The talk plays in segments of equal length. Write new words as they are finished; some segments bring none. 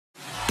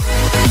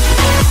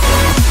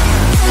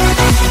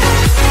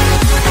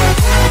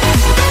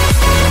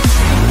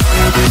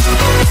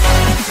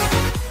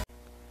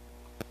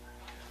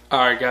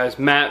guys,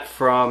 Matt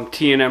from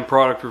T&M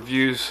Product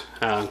Reviews,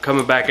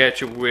 coming back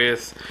at you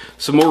with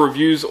some more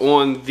reviews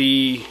on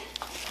the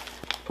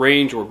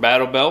range or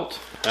battle belt.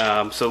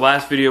 So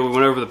last video we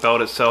went over the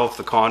belt itself,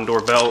 the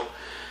Condor belt.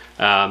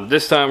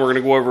 This time we're going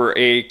to go over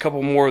a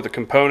couple more of the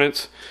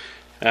components.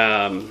 We're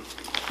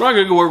not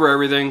going to go over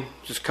everything,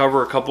 just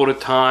cover a couple at a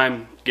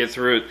time, get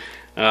through it.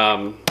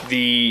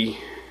 The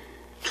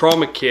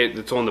trauma kit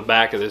that's on the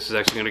back of this is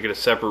actually going to get a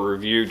separate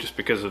review just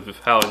because of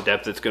how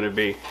in-depth it's going to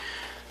be.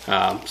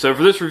 So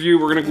for this review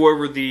we're going to go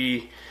over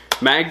the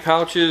mag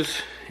pouches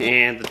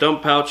and the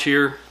dump pouch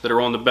here that are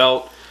on the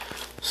belt.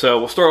 So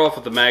we'll start off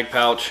with the mag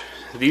pouch.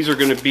 These are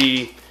going to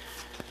be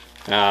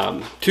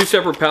two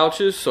separate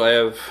pouches. So I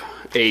have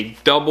a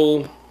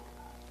double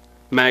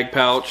mag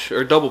pouch,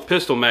 or double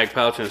pistol mag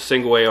pouch, and a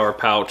single AR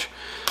pouch.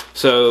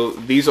 So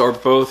these are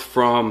both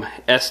from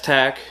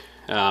S-Tac.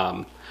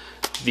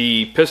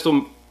 The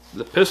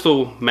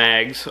pistol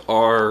mags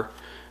are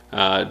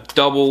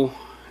double,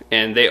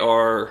 and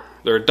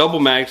they're double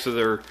mags, so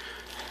they're,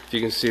 if you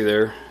can see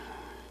there,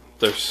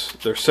 they're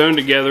sewn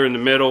together in the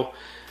middle.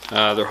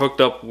 They're hooked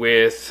up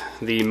with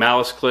the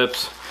malice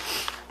clips.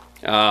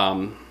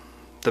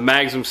 The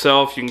mags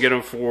themselves, you can get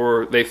them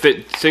for, they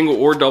fit single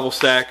or double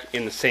stack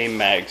in the same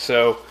mag,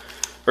 so,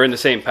 or in the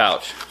same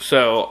pouch.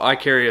 So I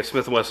carry a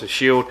Smith & Wesson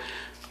Shield.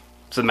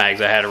 It's the mags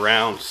I had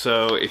around.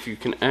 So if you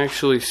can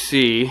actually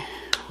see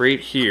right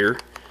here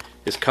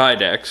is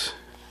Kydex.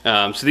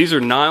 So these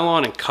are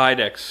nylon and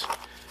Kydex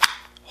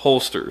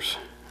holsters.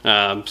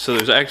 So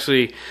there's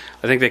actually,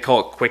 I think they call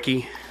it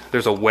Quickie.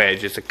 There's a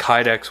wedge. It's a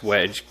Kydex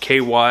wedge.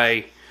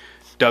 KYWI.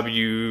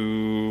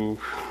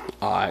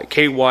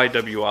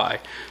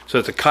 So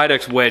it's a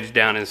Kydex wedge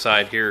down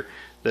inside here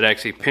that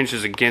actually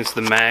pinches against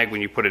the mag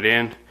when you put it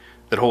in,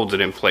 that holds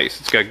it in place.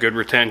 It's got good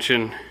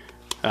retention.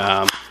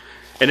 And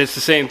it's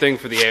the same thing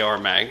for the AR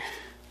mag.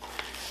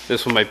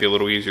 This one might be a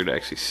little easier to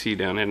actually see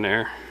down in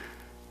there.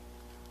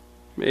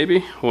 Maybe?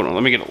 Hold on,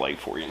 let me get a light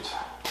for you.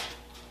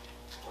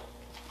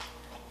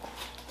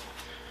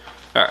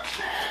 Alright.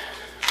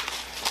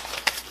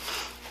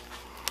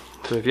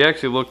 So if you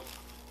actually look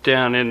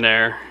down in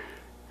there,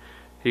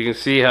 you can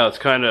see how it's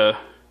kind of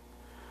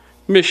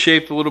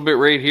misshaped a little bit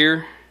right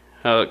here.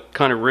 How it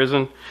kind of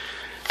risen.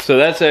 So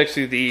that's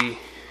actually the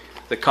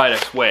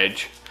Kydex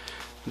wedge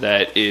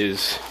that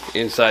is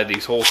inside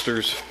these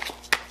holsters,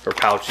 or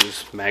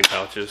pouches, mag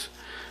pouches,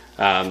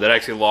 that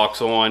actually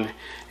locks on.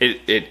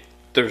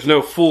 There's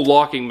no full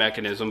locking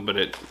mechanism, but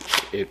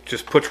it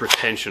just puts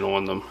retention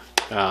on them.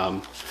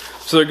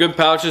 So they're good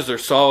pouches, they're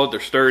solid,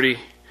 they're sturdy.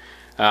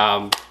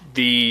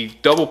 The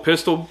double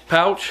pistol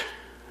pouch,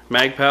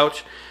 mag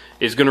pouch,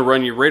 is going to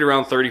run you right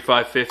around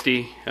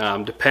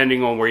 $35.50,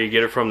 depending on where you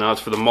get it from. Now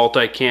it's for the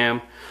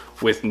multicam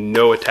with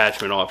no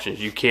attachment options.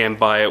 You can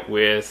buy it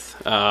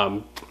with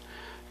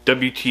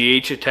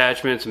WTH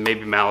attachments and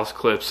maybe malice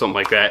clips, something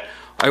like that.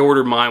 I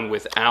ordered mine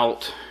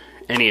without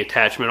any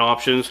attachment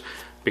options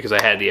because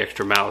I had the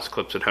extra malice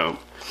clips at home.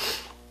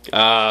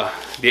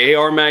 The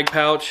AR mag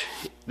pouch,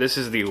 this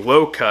is the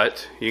low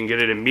cut. You can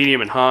get it in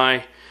medium and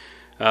high.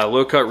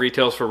 Low cut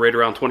retails for right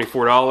around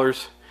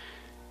 $24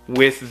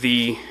 with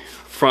the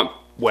front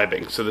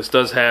webbing. So this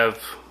does have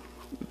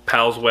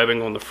PALS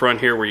webbing on the front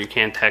here where you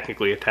can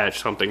technically attach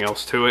something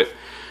else to it.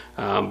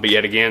 But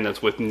yet again,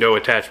 that's with no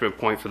attachment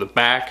point for the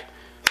back.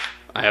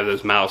 I have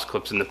those malice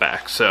clips in the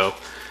back. So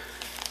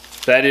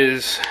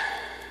those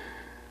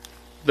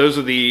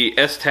are the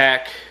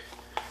S-Tac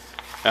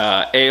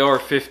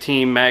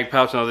AR-15 mag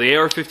pouch. Now the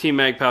AR-15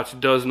 mag pouch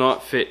does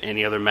not fit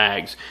any other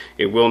mags.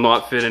 It will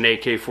not fit an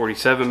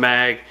AK-47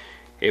 mag.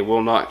 It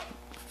will not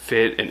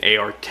fit an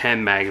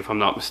AR-10 mag if I'm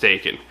not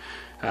mistaken.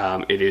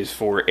 It is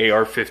for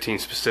AR-15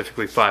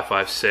 specifically,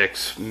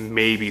 5.56,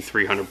 maybe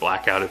 300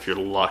 blackout if you're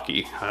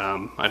lucky.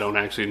 I don't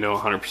actually know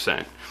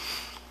 100%.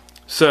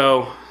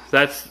 So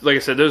that's, like I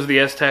said, those are the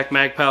S-Tac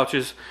mag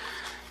pouches.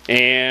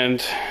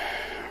 And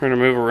we're going to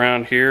move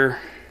around here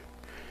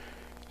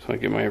so I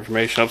get my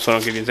information up so I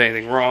don't give you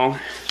anything wrong.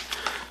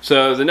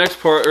 So the next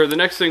part, or the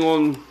next thing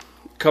on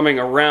coming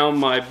around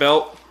my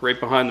belt, right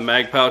behind the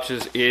mag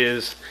pouches,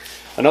 is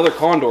another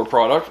Condor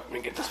product. Let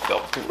me get this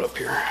belt pulled up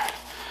here.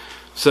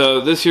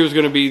 So this here is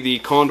going to be the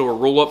Condor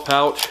roll-up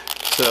pouch.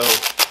 So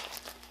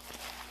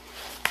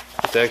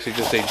it's actually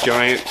just a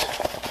giant,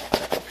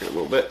 here a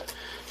little bit,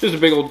 just a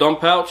big old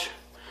dump pouch.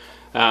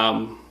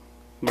 But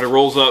it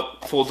rolls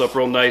up, folds up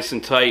real nice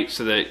and tight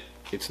so that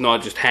it's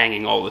not just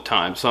hanging all the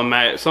time.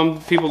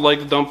 Some people like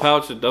the dump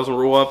pouch. It doesn't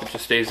roll up, it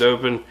just stays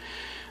open.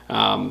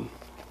 I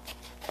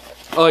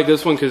like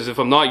this one because if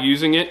I'm not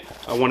using it,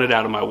 I want it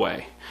out of my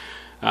way.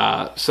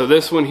 So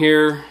this one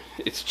here,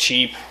 it's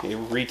cheap. It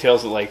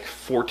retails at like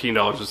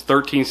 $14. It's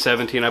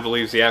 $13.17, I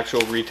believe, is the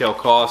actual retail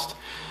cost.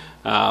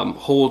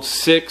 Holds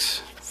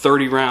 6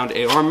 30-round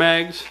AR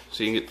mags,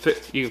 so you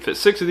can fit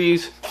 6 of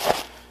these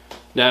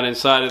down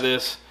inside of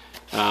this.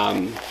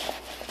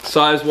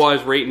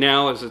 Size-wise, right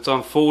now, as it's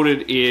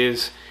unfolded,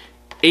 is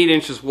 8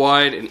 inches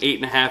wide and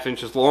 8.5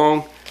 inches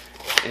long.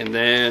 And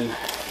then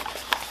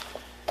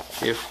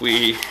if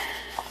we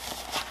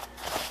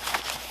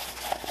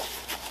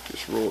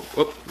just roll it.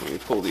 Whoop, let me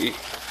pull the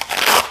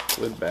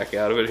lid back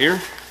out of it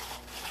here.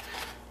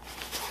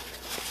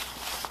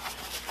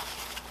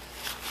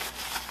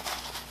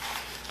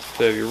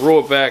 So if you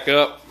roll it back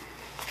up,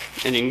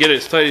 and you can get it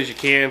as tight as you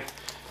can.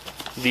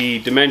 The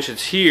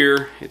dimensions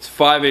here, it's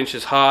 5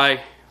 inches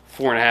high,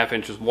 4.5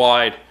 inches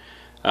wide,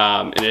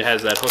 and it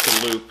has that hook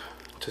and loop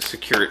to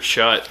secure it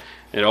shut.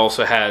 It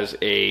also has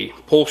a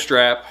pull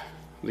strap,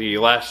 the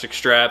elastic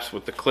straps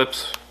with the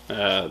clips,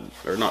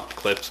 or not the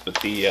clips, but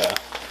the,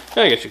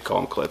 I guess you'd call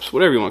them clips,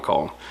 whatever you want to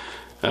call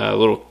them.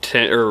 Little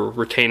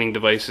retaining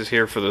devices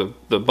here for the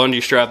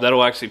bungee strap.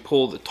 That'll actually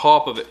pull the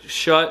top of it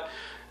shut.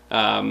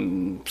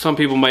 Some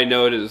people might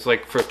know it as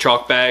like for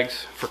chalk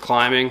bags for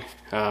climbing.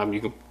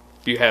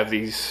 You have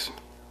these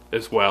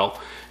as well.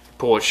 You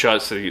pull it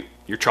shut so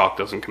your chalk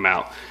doesn't come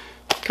out.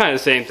 Kind of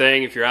the same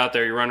thing. If you're out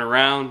there, you're running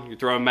around, you're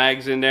throwing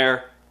mags in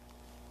there,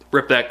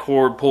 rip that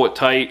cord, pull it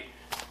tight,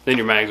 then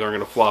your mags aren't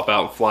going to flop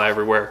out and fly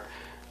everywhere.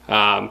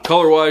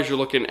 Color wise, you're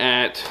looking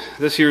at,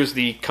 this here's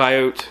the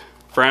Coyote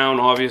brown,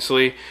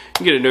 obviously. You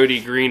can get a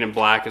no-D green and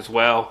black as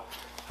well.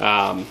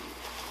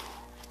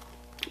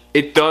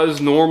 It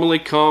does normally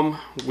come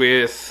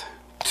with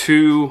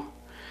 2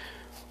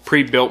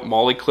 pre-built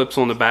MOLLE clips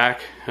on the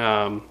back.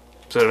 So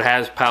it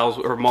has PALS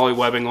or MOLLE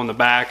webbing on the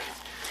back.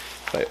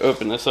 If I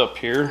open this up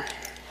here.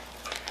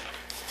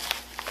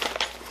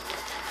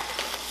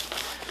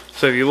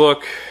 So if you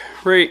look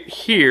right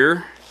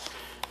here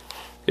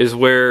is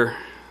where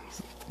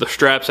the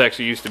straps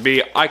actually used to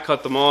be. I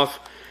cut them off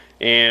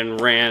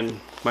and ran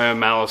my own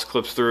malice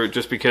clips through it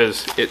just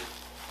because it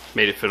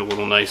made it fit a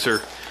little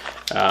nicer.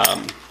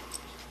 I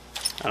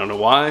don't know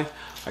why.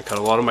 I cut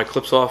a lot of my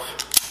clips off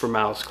for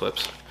malice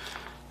clips.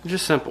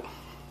 Just simple.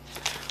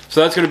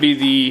 So that's going to be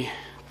the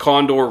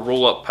Condor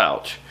roll-up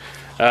pouch.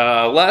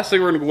 Last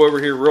thing we're going to go over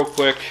here real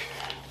quick.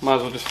 Might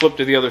as well just flip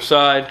to the other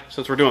side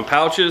since we're doing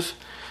pouches.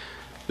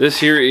 This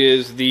here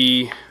is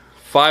the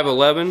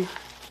 511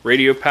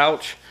 radio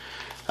pouch.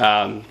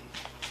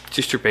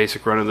 Just your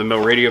basic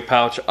run-of-the-mill radio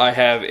pouch. I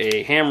have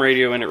a ham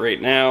radio in it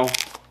right now.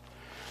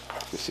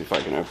 Let's see if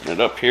I can open it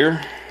up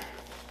here.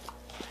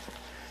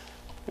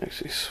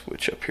 Actually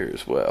switch up here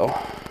as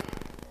well.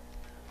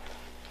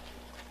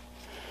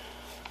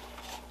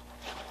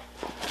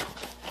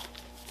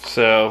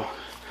 So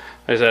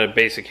I just had a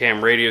basic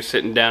ham radio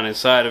sitting down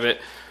inside of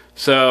it.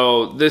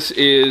 So this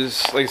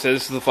is, like I said,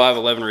 this is the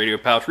 511 radio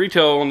pouch.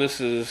 Retail on this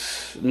is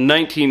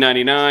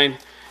 $19.99.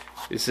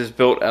 This is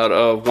built out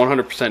of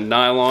 100%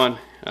 nylon.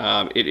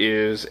 It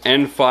is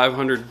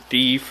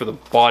N500D for the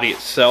body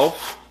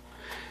itself,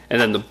 and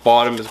then the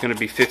bottom is going to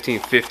be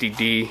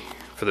 1550D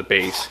for the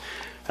base.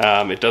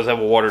 It does have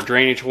a water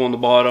drainage hole in the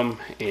bottom,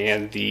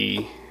 and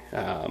the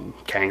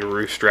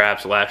kangaroo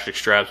straps, elastic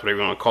straps, whatever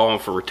you want to call them,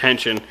 for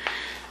retention.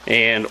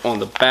 And on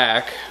the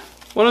back,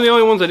 one of the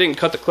only ones I didn't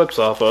cut the clips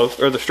off of,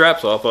 or the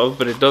straps off of,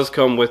 but it does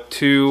come with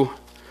 2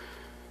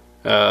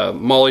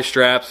 MOLLE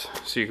straps,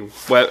 so you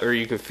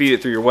can feed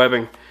it through your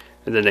webbing,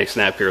 and then they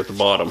snap here at the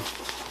bottom.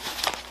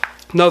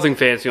 Nothing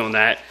fancy on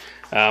that.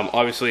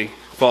 Obviously,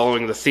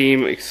 following the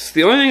theme.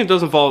 The only thing that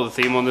doesn't follow the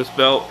theme on this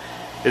belt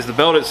is the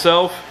belt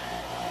itself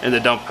and the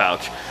dump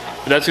pouch.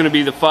 But that's going to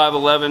be the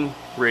 511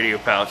 radio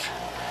pouch.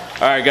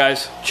 Alright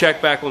guys,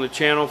 check back on the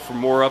channel for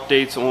more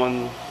updates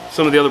on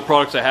some of the other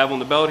products I have on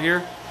the belt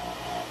here.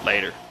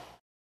 Later.